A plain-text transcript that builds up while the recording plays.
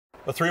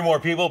Well, three more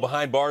people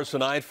behind bars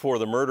tonight for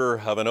the murder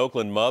of an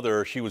Oakland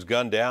mother. She was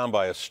gunned down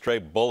by a stray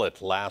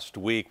bullet last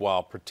week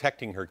while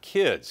protecting her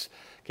kids.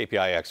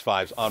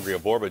 KPIX5's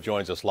Andria Borba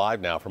joins us live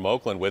now from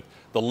Oakland with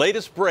the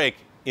latest break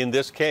in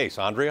this case.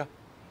 Andria?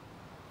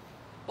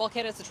 Well,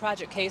 Ken, it's a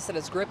tragic case that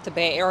has gripped the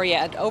Bay Area,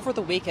 and over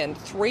the weekend,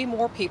 three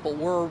more people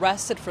were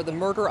arrested for the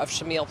murder of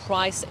Shamil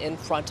Price in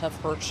front of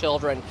her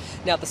children.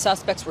 Now, the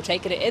suspects were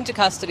taken into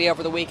custody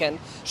over the weekend.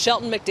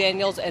 Shelton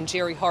McDaniels and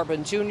Jerry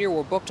Harbin Jr.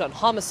 were booked on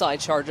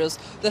homicide charges.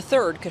 The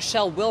third,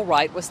 Cashel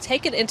Wilwright, was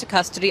taken into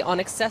custody on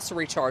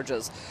accessory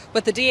charges.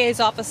 But the DA's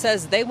office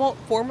says they won't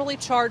formally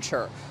charge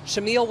her.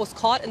 Shamil was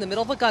caught in the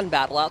middle of a gun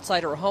battle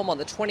outside her home on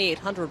the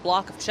 2800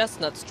 block of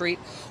Chestnut Street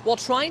while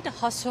trying to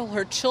hustle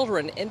her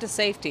children into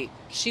safety.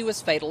 She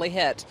was fatally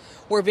hit.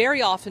 Where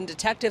very often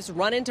detectives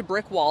run into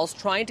brick walls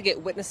trying to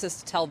get witnesses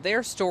to tell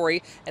their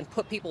story and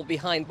put people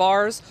behind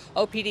bars,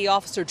 OPD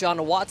officer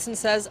John Watson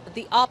says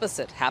the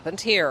opposite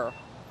happened here.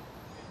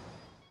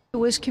 It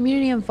was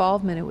community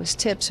involvement, it was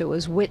tips, it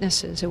was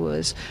witnesses, it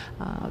was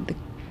the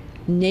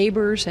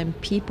neighbors and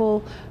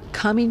people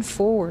coming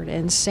forward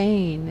and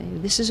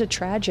saying this is a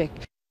tragic.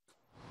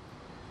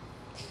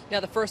 Now,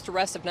 the first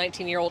arrest of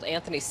 19-year-old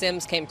Anthony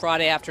Sims came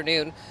Friday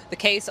afternoon. The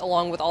case,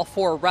 along with all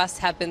four arrests,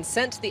 have been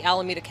sent to the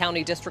Alameda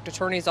County District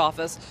Attorney's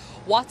Office.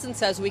 Watson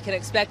says we can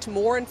expect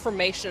more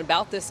information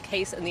about this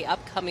case in the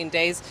upcoming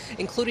days,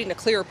 including a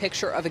clearer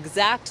picture of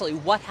exactly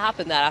what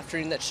happened that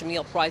afternoon that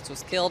Shamil Price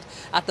was killed.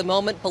 At the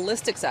moment,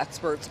 ballistics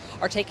experts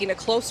are taking a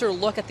closer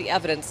look at the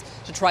evidence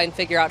to try and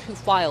figure out who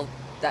fired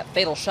that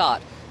fatal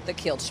shot that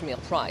killed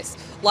Shamil Price.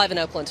 Live in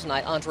Oakland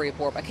tonight, Andria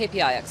Borba,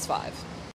 KPIX5.